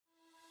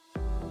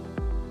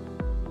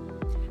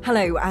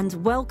Hello and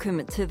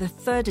welcome to the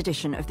third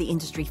edition of the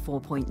Industry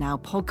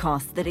 4.0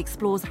 podcast that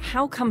explores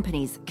how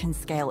companies can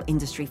scale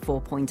Industry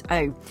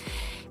 4.0.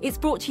 It's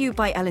brought to you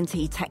by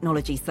L&T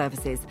Technology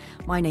Services.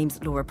 My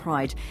name's Laura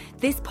Pride.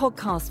 This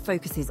podcast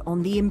focuses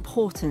on the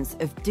importance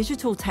of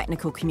digital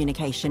technical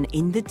communication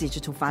in the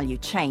digital value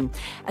chain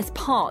as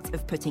part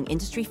of putting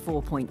Industry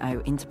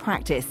 4.0 into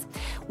practice.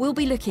 We'll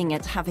be looking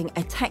at having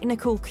a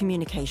technical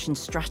communication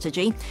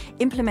strategy,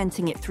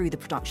 implementing it through the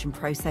production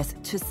process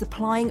to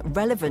supplying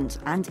relevant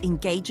and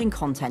engaging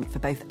content for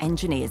both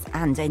engineers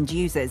and end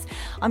users.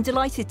 I'm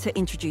delighted to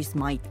introduce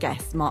my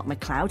guest, Mark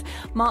McLeod.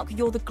 Mark,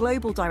 you're the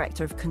Global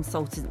Director of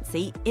Consultancy,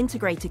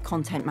 Integrated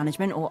Content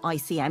Management, or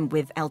ICM,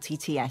 with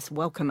LTTS.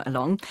 Welcome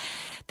along.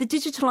 The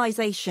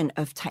digitalisation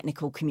of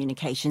technical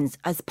communications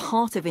as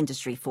part of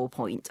Industry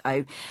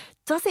 4.0,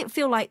 does it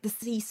feel like the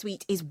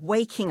C-suite is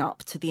waking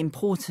up to the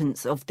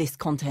importance of this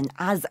content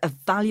as a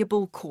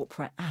valuable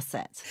corporate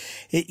asset?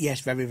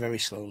 Yes, very, very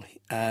slowly.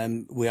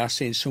 We are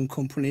seeing some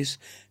companies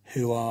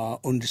who are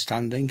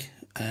understanding,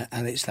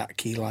 and it's that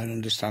key line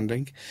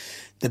understanding,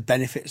 the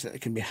benefits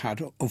that can be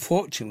had.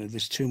 Unfortunately,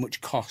 there's too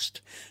much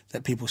cost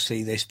that people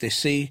see this. They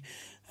see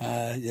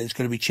there's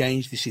going to be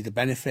change, they see the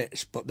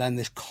benefits, but then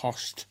this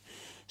cost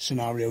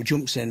scenario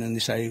jumps in and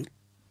they say,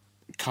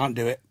 can't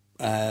do it.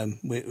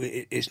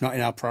 It's not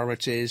in our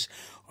priorities,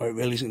 or it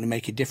really isn't going to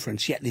make a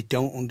difference. Yet they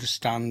don't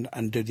understand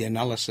and do the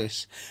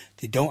analysis.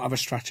 They don't have a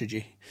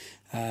strategy.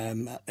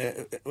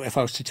 If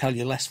I was to tell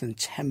you, less than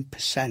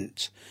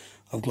 10%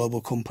 of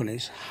global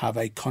companies have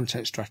a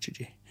content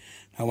strategy.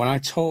 Now, when I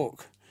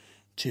talk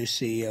to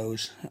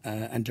CEOs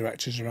and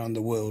directors around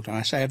the world, and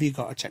I say, have you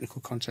got a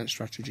technical content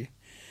strategy?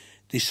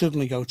 They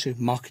suddenly go to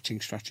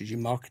marketing strategy,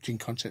 marketing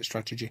content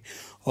strategy,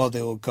 or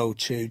they will go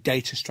to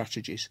data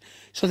strategies.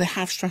 So they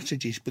have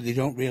strategies, but they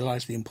don't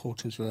realise the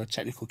importance of their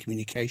technical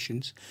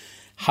communications,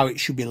 how it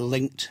should be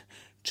linked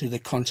to the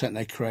content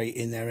they create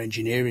in their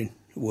engineering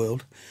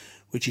world,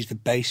 which is the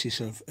basis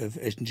of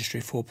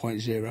Industry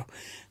 4.0,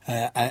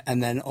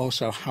 and then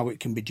also how it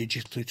can be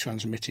digitally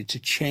transmitted to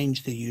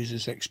change the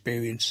user's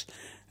experience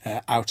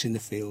out in the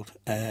field,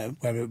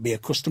 whether it be a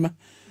customer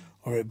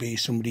or it be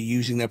somebody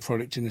using their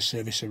product in the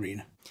service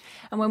arena.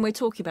 And when we're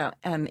talking about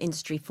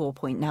Industry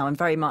 4.0 and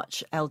very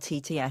much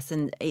LTTS,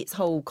 and its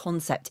whole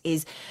concept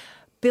is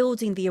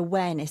building the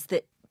awareness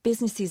that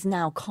businesses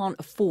now can't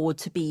afford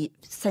to be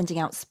sending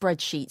out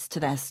spreadsheets to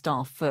their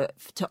staff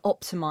to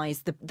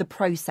optimise the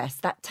process.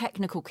 That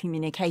technical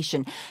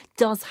communication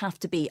does have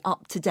to be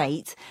up to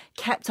date,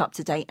 kept up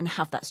to date, and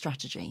have that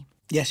strategy.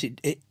 Yes,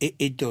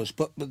 it does.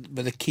 But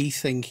the key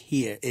thing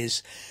here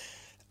is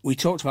we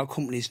talked about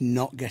companies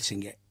not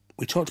getting it.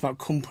 We talked about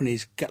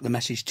companies get the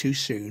message too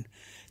soon.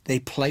 They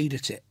played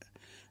at it,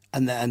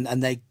 and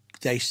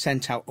they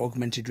sent out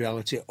augmented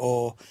reality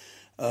or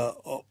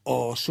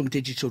some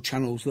digital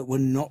channels that were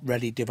not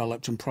ready,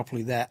 developed and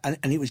properly there, and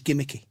it was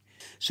gimmicky.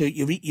 So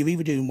you're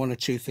either doing one or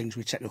two things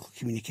with technical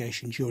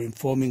communications. You're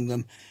informing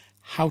them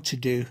how to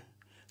do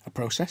a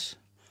process,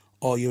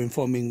 or you're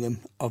informing them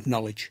of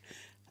knowledge.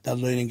 They're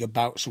learning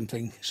about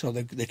something so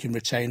they can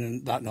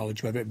retain that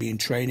knowledge, whether it be in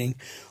training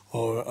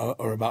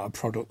or about a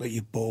product that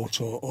you've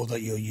bought or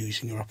that you're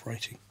using or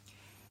operating.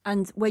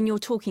 And when you're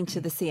talking to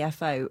the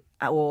CFO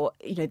or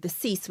the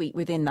C-suite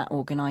within that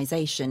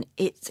organisation,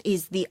 it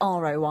is the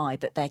ROI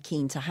that they're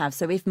keen to have.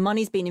 So if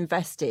money's been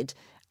invested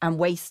and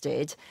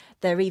wasted,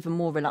 they're even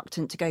more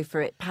reluctant to go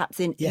for it. Perhaps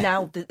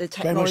now that the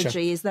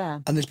technology is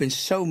there. And there's been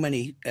so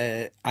many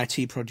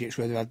IT projects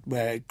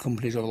where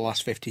companies over the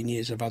last 15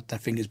 years have had their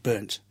fingers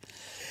burnt.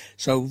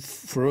 So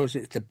for us,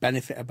 it's the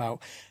benefit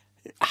about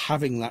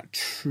having that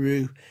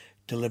true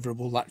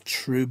deliverable, that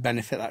true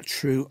benefit, that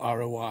true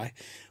ROI,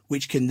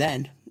 which can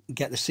then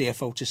get the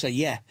CFO to say,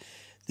 yeah,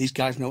 these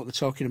guys know what they're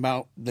talking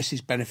about. This is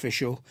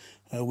beneficial.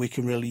 We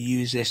can really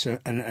use this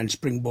and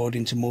springboard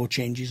into more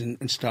changes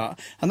and start.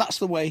 And that's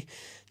the way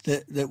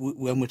that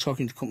when we're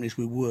talking to companies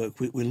we work,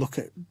 we look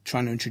at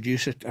trying to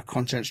introduce a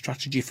content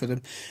strategy for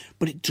them.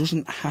 But it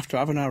doesn't have to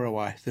have an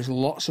ROI. There's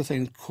lots of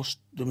things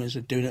customers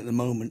are doing at the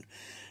moment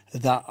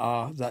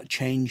that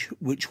change,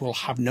 which will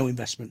have no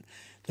investment.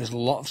 There's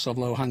lots of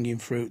low-hanging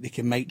fruit. They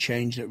can make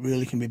change that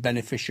really can be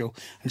beneficial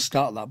and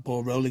start that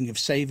ball rolling of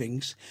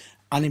savings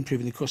and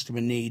improving the customer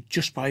need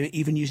just by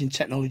even using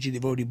technology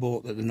they've already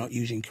bought that they're not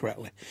using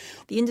correctly.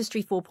 The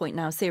Industry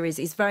 4.0 series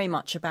is very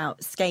much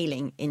about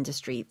scaling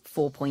Industry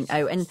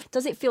 4.0. And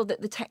does it feel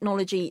that the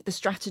technology, the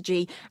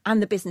strategy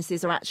and the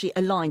businesses are actually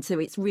aligned? So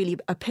it's really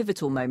a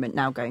pivotal moment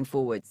now going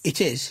forward. It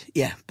is,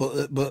 yeah,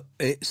 but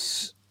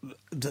it's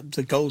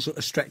the goals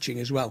are stretching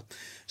as well.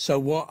 So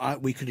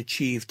what we could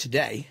achieve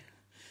today,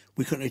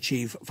 we couldn't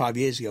achieve 5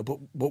 years ago, but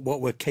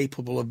what we're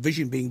capable of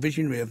being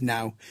visionary of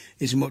now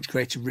is a much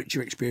greater,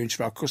 richer experience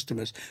for our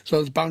customers. So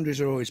those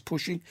boundaries are always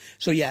pushing.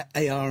 So yeah,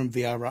 AR and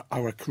VR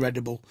are a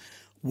credible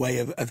way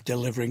of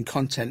delivering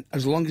content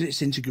as long as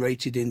it's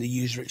integrated in the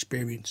user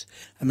experience.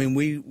 I mean,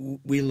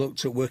 we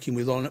looked at working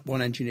with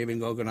one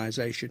engineering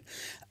organisation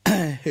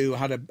who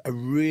had a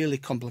really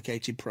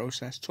complicated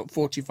process, took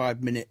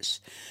 45 minutes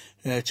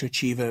to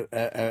achieve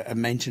a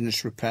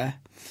maintenance repair.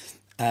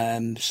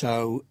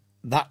 So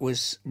that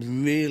was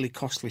really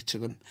costly to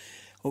them.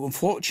 But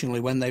unfortunately,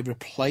 when they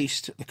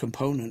replaced the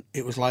component,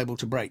 it was liable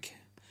to break.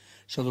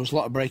 So there was a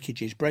lot of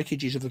breakages.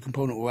 Breakages of the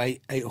component were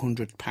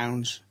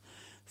 £800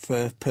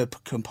 per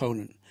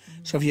component.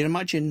 So if you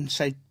imagine,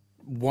 say,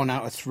 1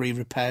 out of 3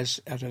 repairs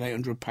at an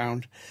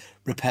 £800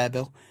 repair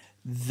bill,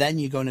 then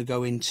you're going to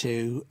go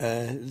into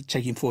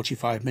taking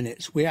 45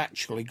 minutes. We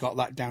actually got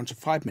that down to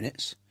 5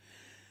 minutes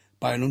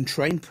by an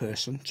untrained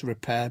person to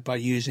repair by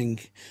using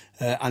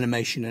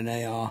animation and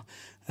AR,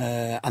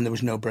 and there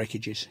was no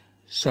breakages.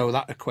 So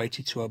that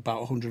equated to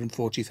about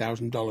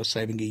 $140,000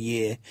 saving a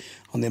year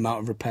on the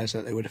amount of repairs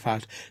that they would have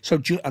had.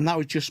 So, and that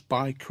was just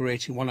by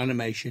creating one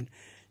animation,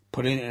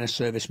 putting it in a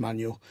service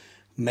manual,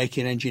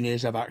 making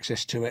engineers have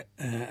access to it,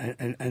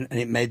 and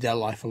it made their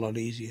life a lot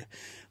easier.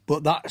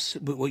 But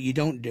what you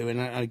don't do. And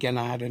again,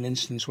 I had an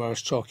instance where I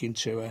was talking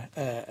to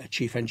a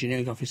chief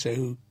engineering officer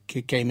who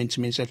came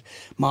into me and said,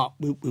 "Mark,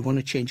 we want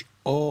to change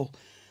all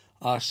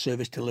our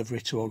service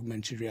delivery to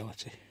augmented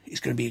reality. It's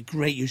going to be a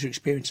great user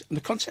experience." And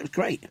the concept is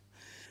great.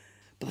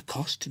 But the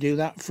cost to do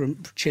that,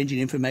 from changing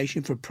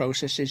information for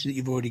processes that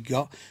you've already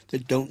got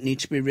that don't need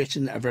to be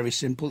written, that are very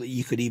simple, that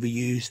you could either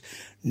use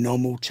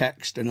normal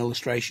text and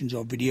illustrations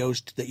or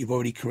videos that you've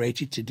already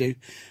created to do.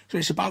 So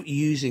it's about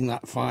using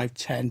that 5,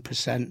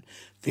 10%,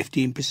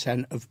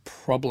 15% of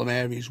problem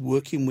areas,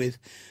 working with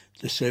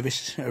the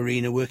service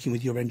arena, working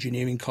with your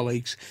engineering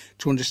colleagues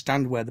to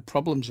understand where the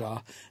problems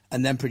are,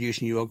 and then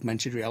producing your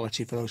augmented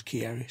reality for those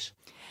key areas.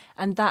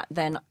 And that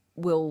then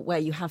will, where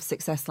you have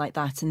success like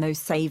that and those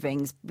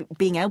savings,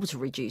 being able to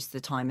reduce the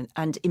time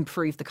and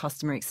improve the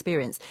customer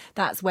experience,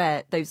 that's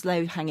where those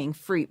low-hanging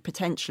fruit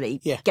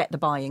potentially get the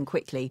buy-in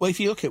quickly. Well, if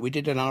you look at, we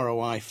did an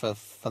ROI for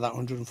that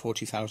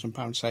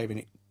 £140,000 saving.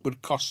 It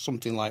would cost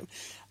something like,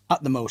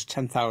 at the most,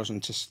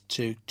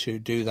 $10,000 to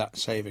do that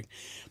saving.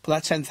 But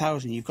that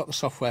 $10,000, you've got the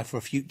software for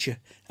a future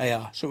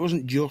AR. So it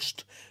wasn't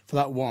just for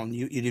that one.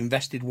 You'd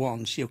invested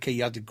once. Okay,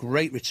 you had a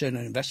great return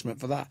on investment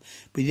for that.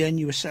 But then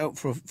you were set up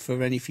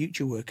for any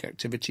future work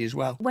activity as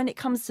well. When it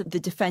comes to the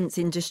defence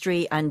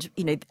industry and,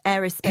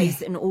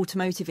 aerospace and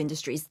automotive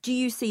industries, do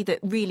you see that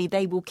really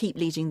they will keep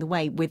leading the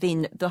way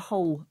within the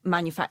whole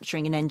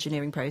manufacturing and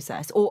engineering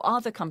process? Or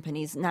are the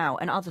companies now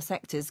and other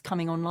sectors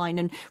coming online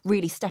and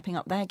really stepping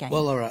up their game?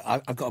 Well, Laura,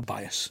 I've got a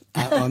bias.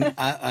 I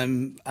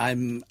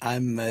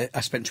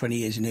spent 20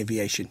 years in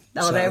aviation.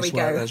 Oh, so there we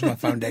go. That's my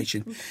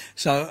foundation.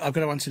 So I've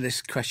got to answer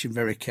this question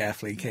very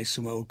carefully in case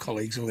some old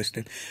colleagues are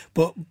listening.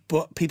 But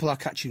people are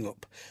catching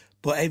up.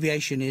 But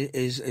aviation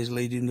is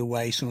leading the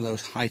way, some of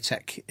those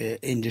high-tech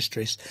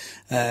industries.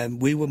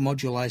 We were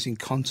modularising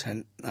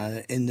content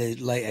in the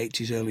late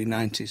 80s, early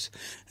 90s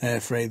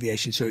for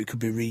aviation so it could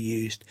be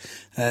reused.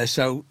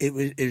 So it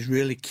was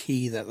really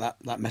key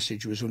that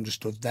message was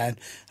understood then.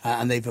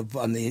 And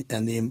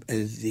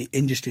the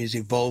industry has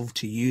evolved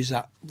to use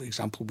that. For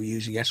example, we're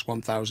using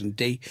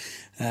S1000D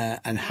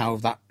and how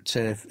that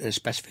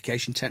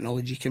specification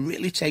technology can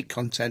really take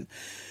content,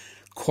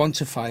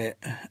 quantify it,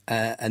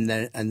 and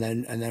then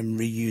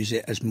reuse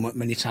it as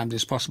many times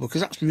as possible, because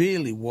that's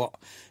really what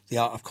the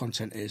art of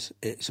content is.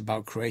 It's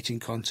about creating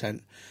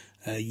content,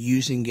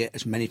 using it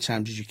as many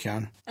times as you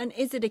can. And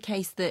is it a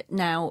case that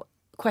now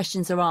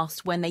questions are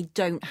asked when they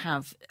don't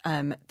have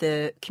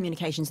the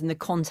communications and the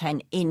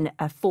content in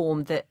a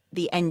form that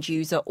the end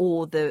user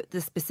or the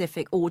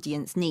specific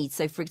audience needs?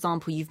 So, for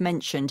example, you've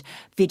mentioned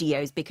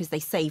videos because they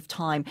save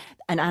time,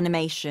 and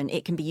animation,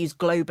 it can be used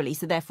globally,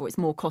 so therefore it's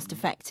more cost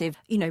effective.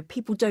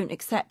 People don't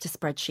accept a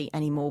spreadsheet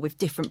anymore with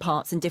different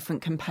parts and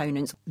different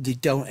components. They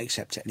don't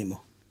accept it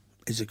anymore,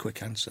 is a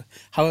quick answer.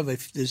 However,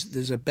 if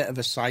there's a bit of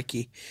a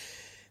psyche,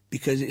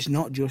 because it's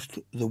not just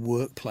the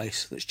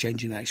workplace that's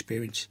changing that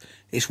experience.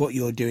 It's what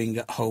you're doing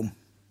at home.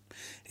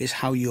 It's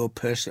how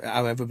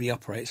how everybody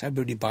operates.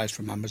 Everybody buys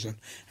from Amazon.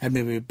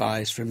 Everybody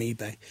buys from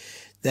eBay.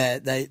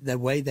 The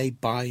way they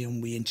buy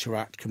and we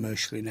interact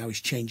commercially now is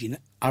changing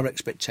our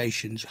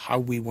expectations, how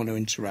we want to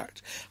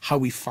interact, how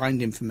we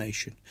find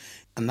information.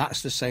 And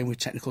that's the same with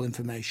technical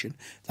information.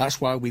 That's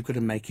why we've got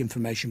to make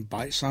information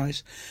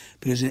bite-sized,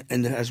 because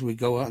as we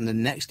go on, the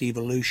next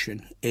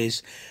evolution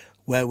is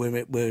where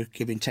we're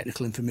giving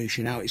technical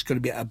information out. It's going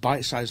to be at a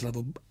bite-sized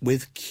level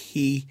with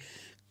key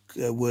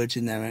words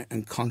in there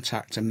and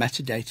contact and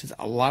metadata that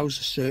allows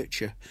the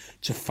searcher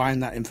to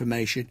find that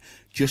information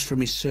just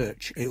from his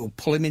search. It will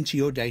pull him into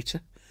your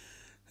data,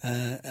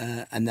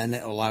 and then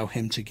it'll allow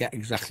him to get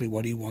exactly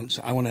what he wants.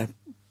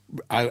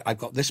 I've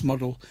got this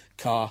model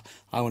car.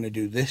 I want to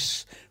do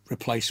this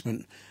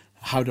replacement.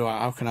 How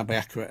can I be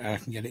accurate? I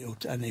can get it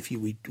up. And if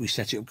we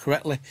set it up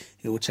correctly,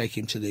 it will take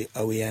him to the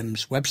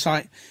OEM's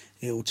website.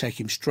 It will take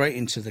him straight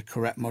into the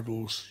correct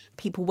models.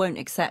 People won't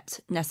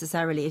accept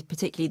necessarily,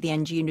 particularly the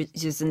end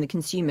users and the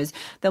consumers.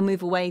 They'll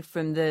move away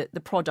from the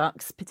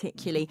products,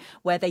 particularly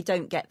where they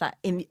don't get that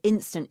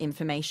instant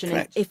information.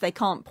 Correct. And if they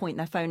can't point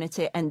their phone at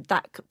it and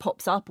that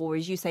pops up, or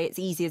as you say, it's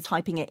easier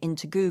typing it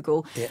into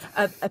Google,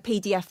 a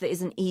PDF that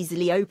isn't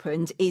easily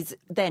opened is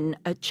then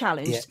a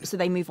challenge. Yeah. So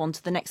they move on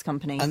to the next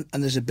company. And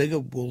there's a bigger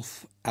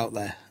wolf out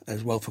there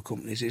as well for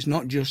companies. It's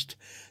not just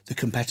the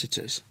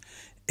competitors.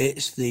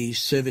 It's the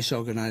service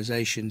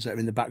organisations that are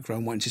in the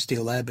background wanting to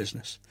steal their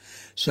business.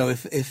 So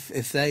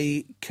if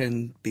they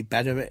can be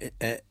better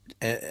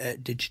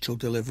at digital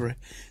delivery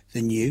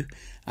than you,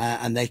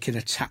 and they can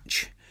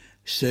attach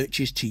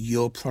searches to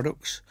your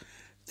products,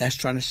 they're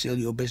trying to steal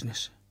your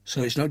business.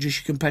 So it's not just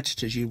your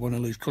competitors you want to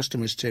lose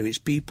customers to, it's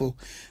people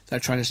that are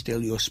trying to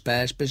steal your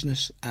spares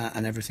business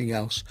and everything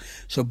else.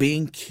 So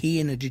being key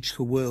in a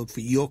digital world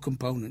for your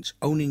components,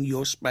 owning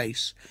your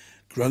space,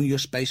 growing your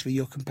space with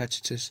your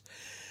competitors,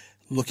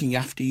 looking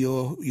after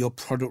your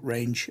product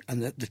range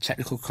and the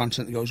technical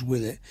content that goes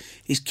with it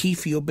is key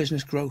for your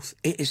business growth.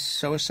 It is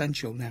so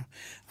essential now.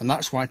 And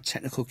that's why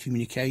technical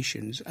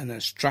communications and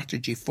a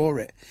strategy for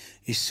it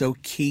is so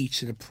key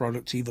to the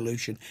product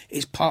evolution.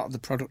 It's part of the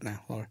product now,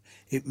 Laura.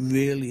 It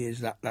really is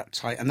that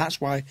tight. And that's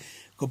why,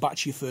 go back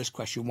to your first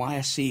question, why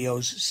are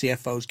CEOs,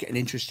 CFOs getting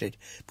interested?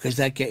 Because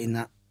they're getting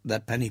that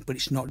penny, but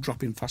it's not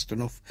dropping fast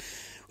enough,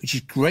 which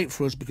is great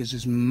for us because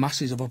there's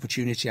masses of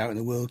opportunity out in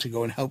the world to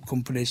go and help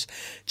companies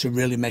to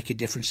really make a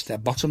difference to their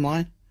bottom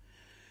line.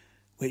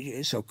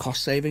 So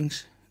cost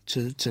savings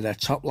to their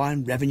top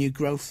line, revenue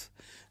growth,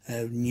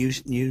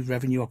 new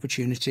revenue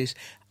opportunities,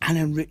 and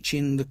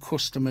enriching the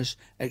customer's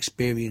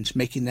experience,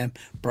 making them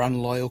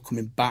brand loyal,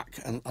 coming back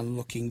and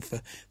looking for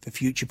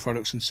future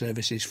products and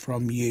services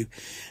from you.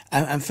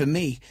 And for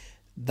me,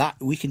 that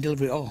we can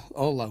deliver it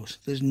all those.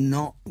 There's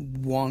not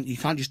one. You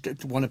can't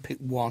just want to pick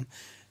one.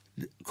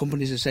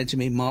 Companies are saying to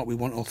me, Mark, we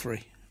want all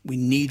three. We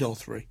need all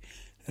three.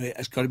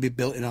 It's got to be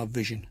built in our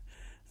vision.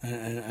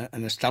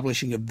 And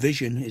establishing a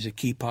vision is a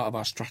key part of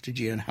our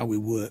strategy and how we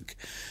work.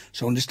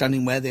 So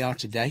understanding where they are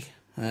today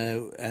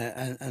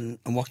and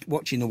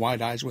watching the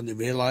wide eyes when they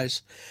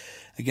realise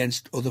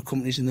against other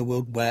companies in the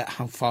world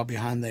how far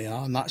behind they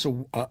are, and that's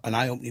an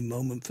eye-opening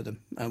moment for them.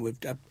 And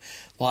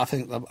I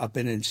think I've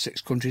been in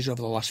 6 countries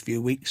over the last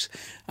few weeks,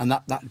 and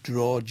that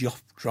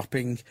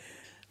jaw-dropping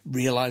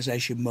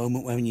realisation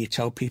moment when you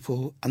tell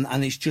people,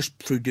 and it's just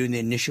through doing the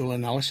initial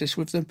analysis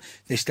with them,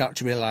 they start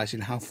to realise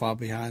how far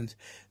behind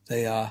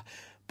they are.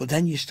 But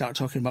then you start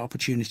talking about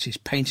opportunities,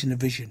 painting a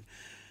vision.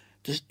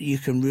 You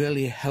can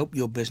really help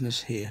your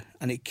business here,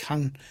 and it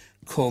can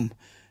come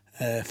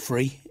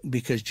free,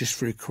 because just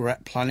through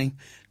correct planning,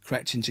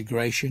 correct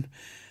integration,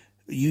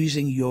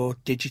 using your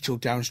digital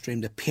downstream,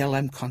 the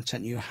PLM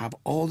content you have,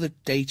 all the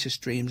data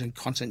streams and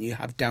content you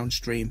have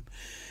downstream,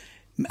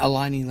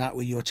 aligning that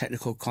with your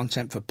technical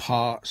content for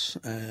parts,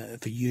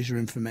 for user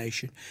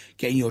information,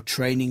 getting your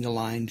training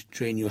aligned,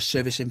 getting your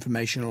service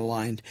information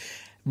aligned,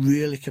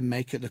 really can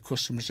make the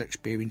customer's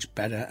experience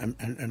better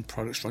and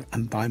products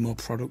and buy more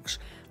products.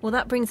 Well,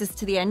 that brings us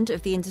to the end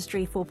of the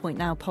Industry 4.0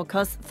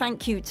 podcast.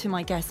 Thank you to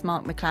my guest,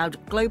 Mark McLeod,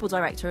 Global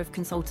Director of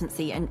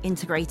Consultancy and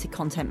Integrated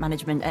Content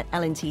Management at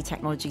L&T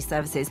Technology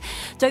Services.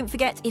 Don't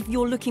forget, if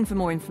you're looking for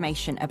more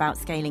information about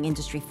scaling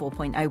Industry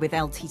 4.0 with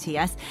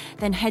LTTS,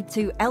 then head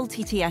to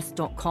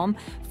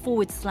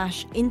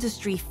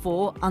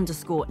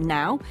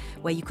ltts.com/industry4_now,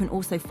 where you can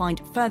also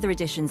find further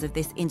editions of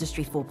this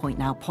Industry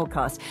 4.0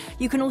 podcast.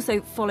 You can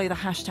also follow the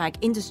hashtag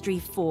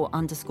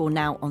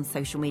Industry4_now on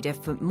social media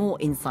for more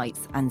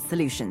insights and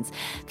solutions.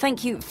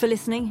 Thank you for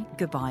listening.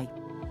 Goodbye.